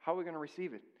 how are we going to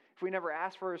receive it? If we never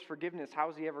ask for His forgiveness, how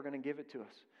is He ever going to give it to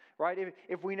us? Right?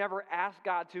 If we never ask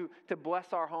God to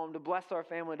bless our home, to bless our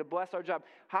family, to bless our job,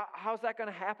 how's that going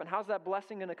to happen? How's that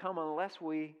blessing going to come unless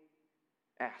we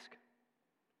ask?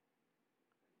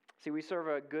 See, we serve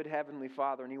a good Heavenly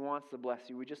Father, and He wants to bless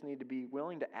you. We just need to be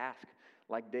willing to ask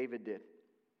like David did.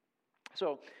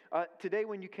 So, today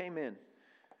when you came in,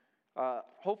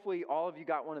 hopefully all of you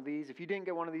got one of these. If you didn't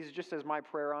get one of these, it just says my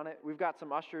prayer on it. We've got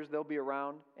some ushers. They'll be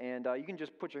around, and you can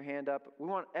just put your hand up. We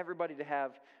want everybody to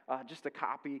have just a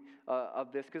copy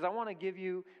of this, because I want to give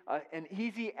you an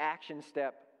easy action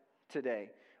step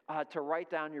today to write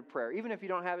down your prayer. Even if you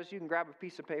don't have this, you can grab a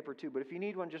piece of paper too. But if you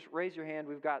need one, just raise your hand.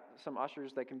 We've got some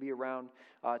ushers that can be around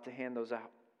to hand those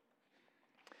out.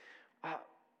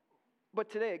 But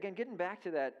today, again, getting back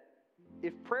to that,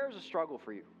 if prayer is a struggle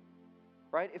for you,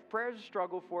 right? If prayer is a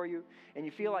struggle for you and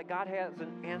you feel like God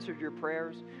hasn't answered your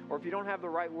prayers, or if you don't have the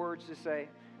right words to say,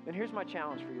 then here's my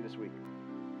challenge for you this week.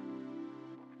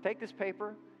 Take this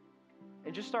paper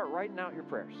and just start writing out your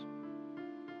prayers.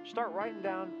 Start writing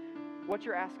down what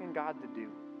you're asking God to do.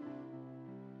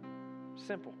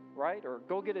 Simple, right? Or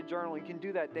go get a journal. You can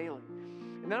do that daily.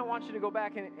 And then I want you to go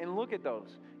back and look at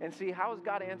those and see, how has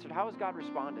God answered? How has God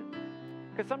responded?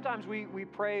 Because sometimes we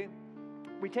pray,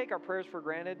 we take our prayers for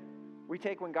granted. We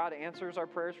take when God answers our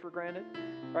prayers for granted,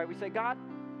 right? We say, God,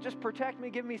 just protect me,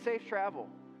 give me safe travel.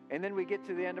 And then we get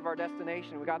to the end of our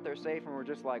destination, we got there safe, and we're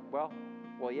just like, well,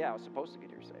 yeah, I was supposed to get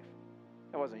here safe.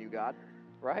 That wasn't you, God,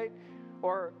 right?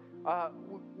 Or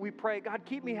we pray, God,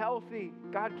 keep me healthy.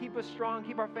 God, keep us strong,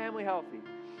 keep our family healthy.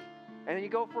 And then you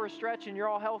go for a stretch and you're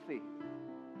all healthy.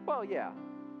 Well, yeah,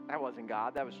 that wasn't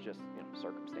God. That was just,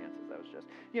 circumstances. That was just,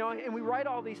 and we write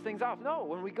all these things off. No,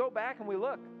 when we go back and we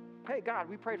look, hey, God,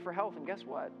 we prayed for health, and guess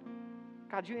what?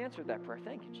 God, you answered that prayer.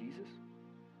 Thank you, Jesus.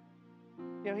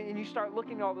 And you start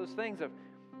looking at all those things of,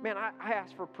 man, I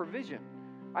asked for provision.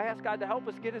 I asked God to help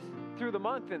us get us through the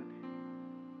month, and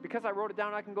because I wrote it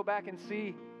down, I can go back and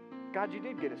see, God, you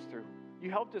did get us through.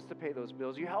 You helped us to pay those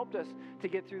bills. You helped us to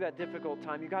get through that difficult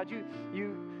time.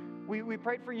 We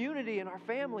prayed for unity in our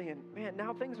family, and man,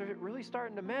 now things are really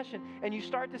starting to mesh, and you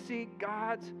start to see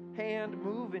God's hand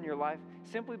move in your life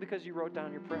simply because you wrote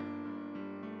down your prayer.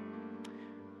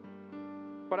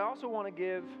 But I also want to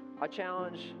give a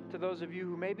challenge to those of you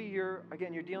who maybe you're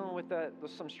dealing with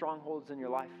some strongholds in your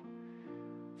life,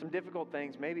 some difficult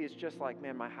things. Maybe it's just like,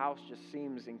 man, my house just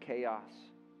seems in chaos.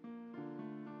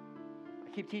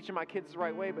 I keep teaching my kids the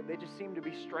right way, but they just seem to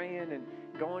be straying and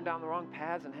going down the wrong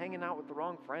paths and hanging out with the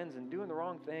wrong friends and doing the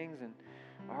wrong things.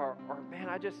 Or man,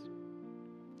 I just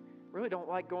really don't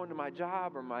like going to my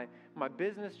job, or my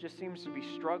business just seems to be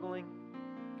struggling.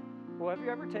 Well, have you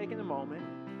ever taken a moment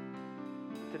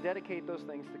to dedicate those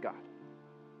things to God?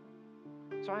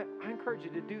 So I encourage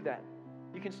you to do that.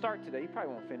 You can start today. You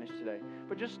probably won't finish today.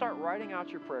 But just start writing out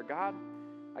your prayer. God,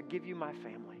 I give you my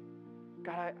family.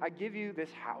 God, I give you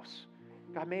this house.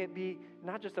 God, may it be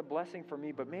not just a blessing for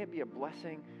me, but may it be a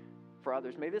blessing for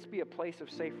others. May this be a place of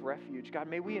safe refuge. God,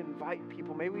 may we invite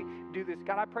people. May we do this.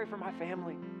 God, I pray for my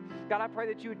family. God, I pray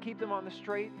that you would keep them on the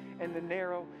straight and the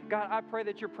narrow. God, I pray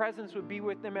that your presence would be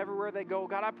with them everywhere they go.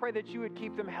 God, I pray that you would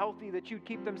keep them healthy, that you would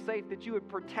keep them safe, that you would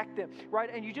protect them, right?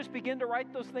 And you just begin to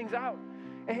write those things out.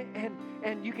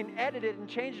 And you can edit it and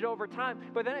change it over time.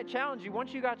 But then it challenges you.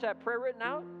 Once you got that prayer written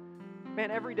out,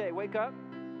 man, every day, wake up,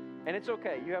 and it's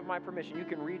okay. You have my permission. You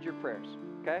can read your prayers,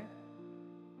 okay?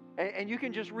 And you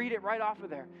can just read it right off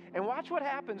of there. And watch what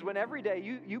happens when every day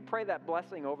you pray that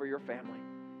blessing over your family.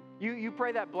 You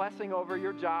pray that blessing over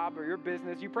your job or your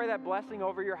business. You pray that blessing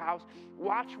over your house.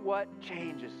 Watch what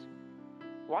changes.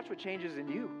 Watch what changes in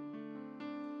you.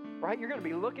 Right? You're going to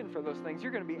be looking for those things.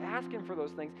 You're going to be asking for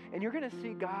those things. And you're going to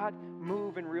see God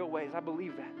move in real ways. I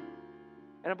believe that.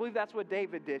 And I believe that's what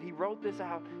David did. He wrote this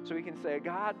out so he can say,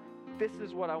 God, this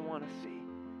is what I want to see.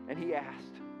 And he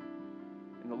asked.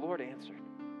 And the Lord answered.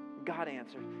 God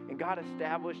answered. And God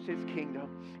established his kingdom.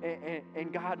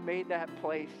 And God made that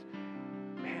place,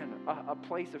 man, a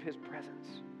place of his presence.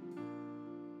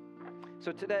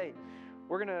 So today,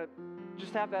 we're going to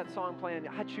just have that song playing.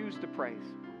 I choose to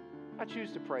praise. I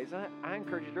choose to praise. I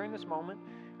encourage you during this moment,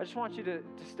 I just want you to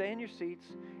stay in your seats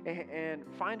and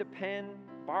find a pen,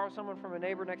 borrow someone from a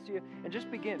neighbor next to you, and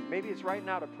just begin. Maybe it's writing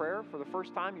out a prayer for the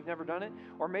first time. You've never done it.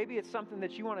 Or maybe it's something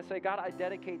that you want to say, God, I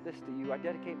dedicate this to you. I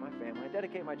dedicate my family. I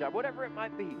dedicate my job. Whatever it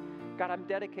might be. God, I'm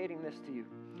dedicating this to you.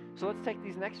 So let's take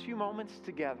these next few moments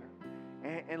together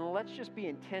and let's just be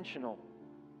intentional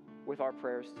with our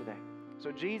prayers today.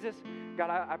 So Jesus,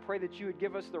 God, I pray that you would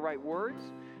give us the right words,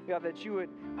 God, that you would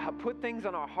put things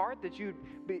on our heart, that you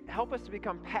would help us to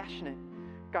become passionate.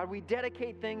 God, we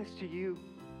dedicate things to you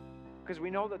because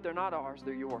we know that they're not ours,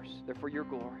 they're yours. They're for your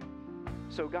glory.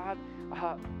 So God,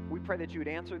 we pray that you would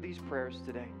answer these prayers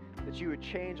today, that you would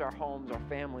change our homes, our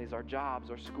families, our jobs,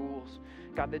 our schools.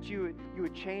 God, that you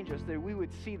would change us, that we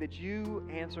would see that you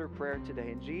answer prayer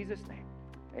today. In Jesus' name,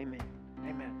 amen.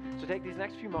 Amen. So take these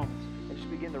next few moments and just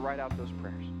begin to write out those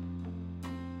prayers.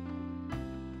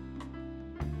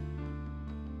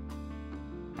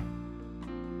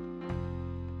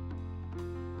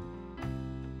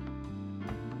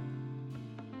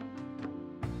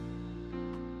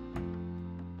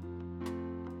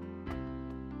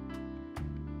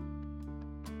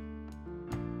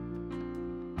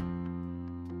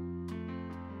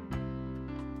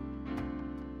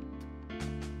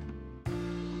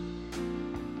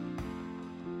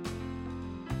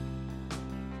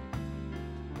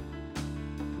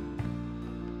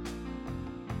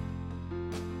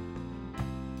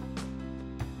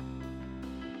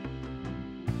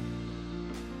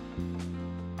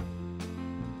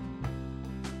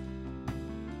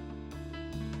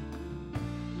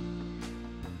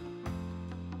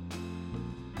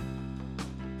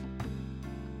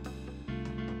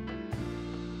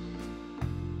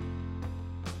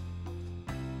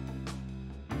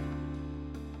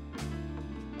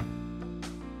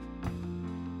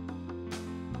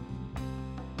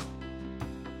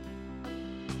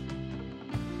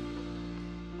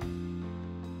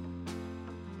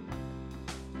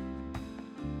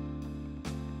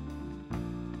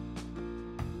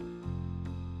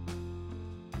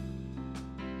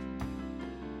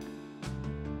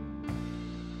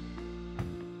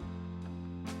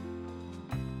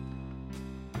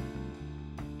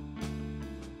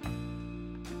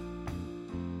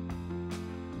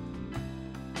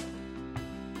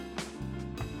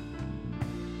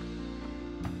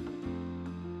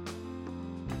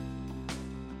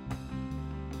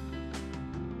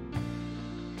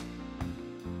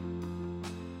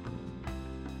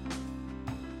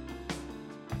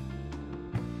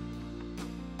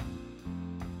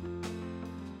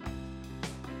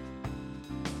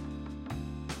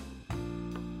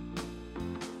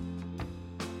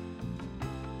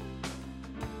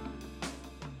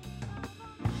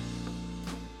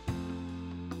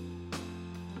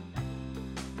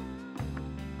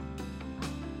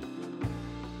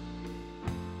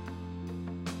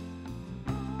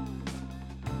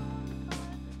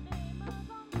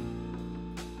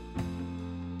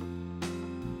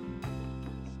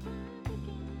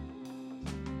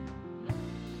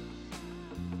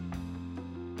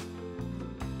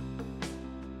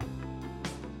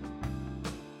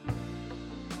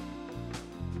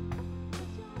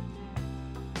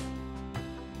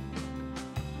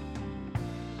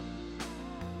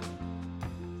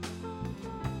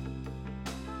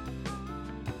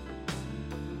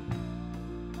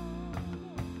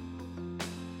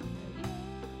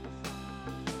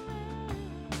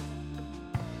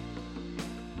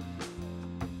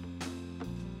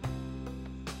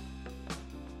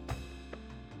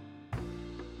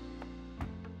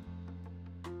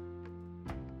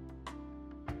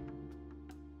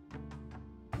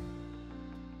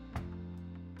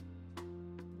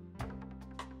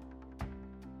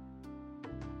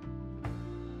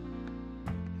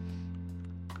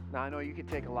 Now, I know you could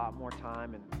take a lot more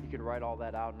time and you could write all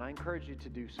that out, and I encourage you to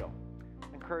do so.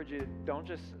 I encourage you, don't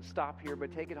just stop here,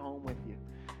 but take it home with you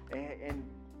and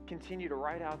continue to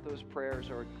write out those prayers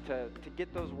or to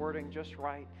get those wording just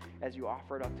right as you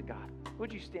offer it up to God.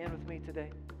 Would you stand with me today?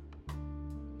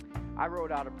 I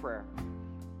wrote out a prayer,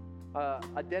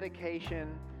 a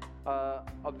dedication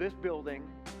of this building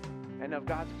and of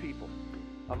God's people,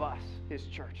 of us, His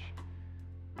church.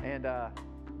 And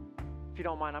if you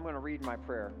don't mind, I'm going to read my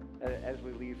prayer as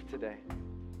we leave today.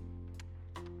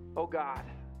 Oh God,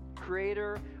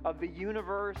 creator of the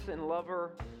universe and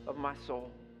lover of my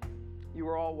soul, you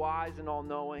are all wise and all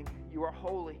knowing. You are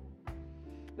holy.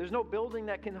 There's no building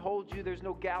that can hold you. There's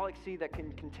no galaxy that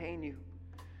can contain you.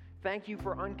 Thank you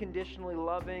for unconditionally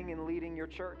loving and leading your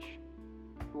church,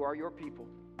 who are your people.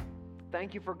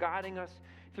 Thank you for guiding us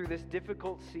through this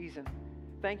difficult season.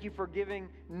 Thank you for giving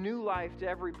new life to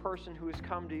every person who has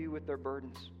come to you with their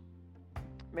burdens.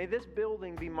 May this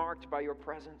building be marked by your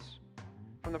presence.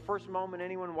 From the first moment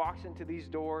anyone walks into these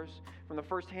doors, from the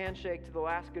first handshake to the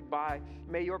last goodbye,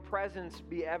 may your presence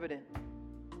be evident.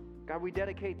 God, we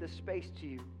dedicate this space to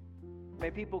you.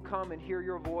 May people come and hear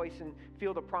your voice and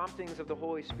feel the promptings of the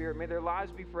Holy Spirit. May their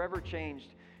lives be forever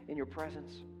changed in your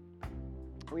presence.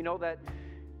 We know that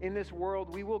in this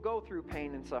world, we will go through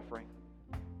pain and suffering.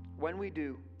 When we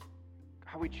do,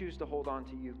 God, we choose to hold on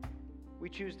to you. We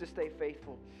choose to stay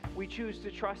faithful. We choose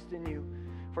to trust in you.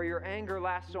 For your anger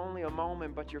lasts only a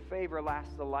moment, but your favor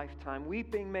lasts a lifetime.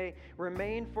 Weeping may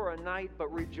remain for a night,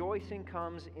 but rejoicing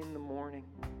comes in the morning.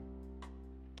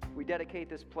 We dedicate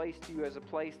this place to you as a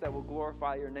place that will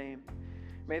glorify your name.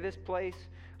 May this place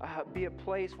be a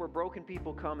place where broken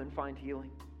people come and find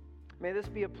healing. May this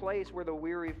be a place where the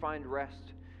weary find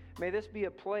rest. May this be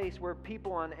a place where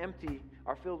people on empty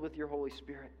are filled with your Holy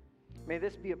Spirit. May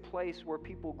this be a place where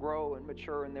people grow and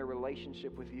mature in their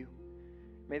relationship with you.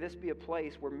 May this be a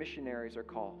place where missionaries are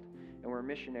called and where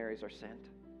missionaries are sent.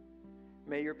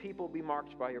 May your people be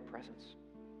marked by your presence.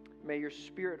 May your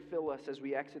Spirit fill us as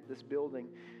we exit this building,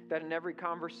 that in every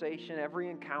conversation, every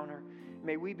encounter,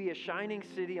 may we be a shining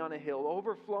city on a hill,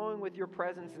 overflowing with your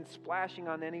presence and splashing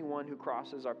on anyone who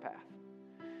crosses our path.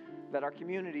 That our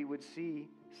community would see,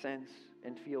 sense,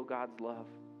 and feel God's love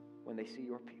when they see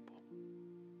your people.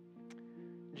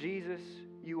 Jesus,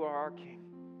 you are our King.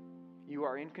 You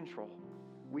are in control.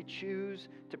 We choose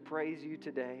to praise you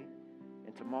today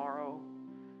and tomorrow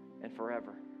and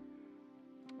forever.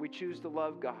 We choose to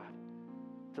love God,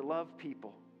 to love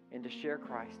people, and to share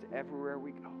Christ everywhere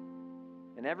we go.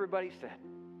 And everybody said,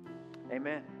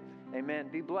 amen. Amen.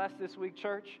 Be blessed this week,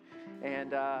 church,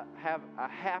 and have a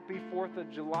happy 4th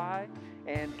of July,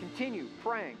 and continue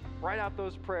praying. Write out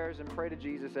those prayers and pray to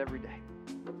Jesus every day.